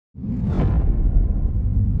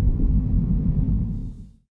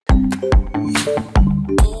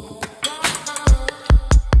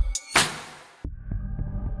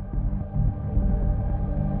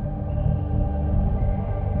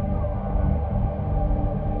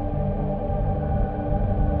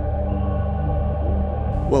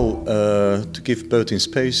Well, to give birth in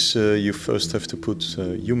space, you first have to put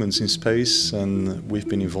humans in space, and we've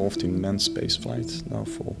been involved in manned spaceflight now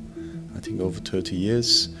for, I think, over 30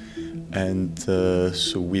 years. And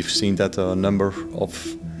so we've seen that there are a number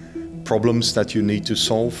of problems that you need to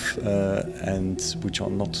solve, and which are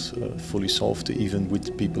not fully solved even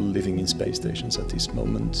with people living in space stations at this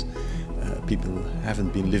moment. People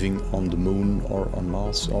haven't been living on the moon or on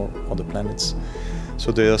Mars or other planets.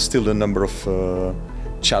 So there are still a number of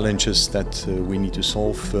challenges that we need to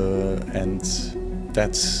solve, and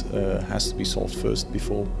that has to be solved first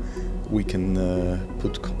before we can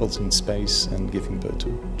put couples in space and giving birth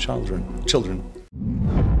to children.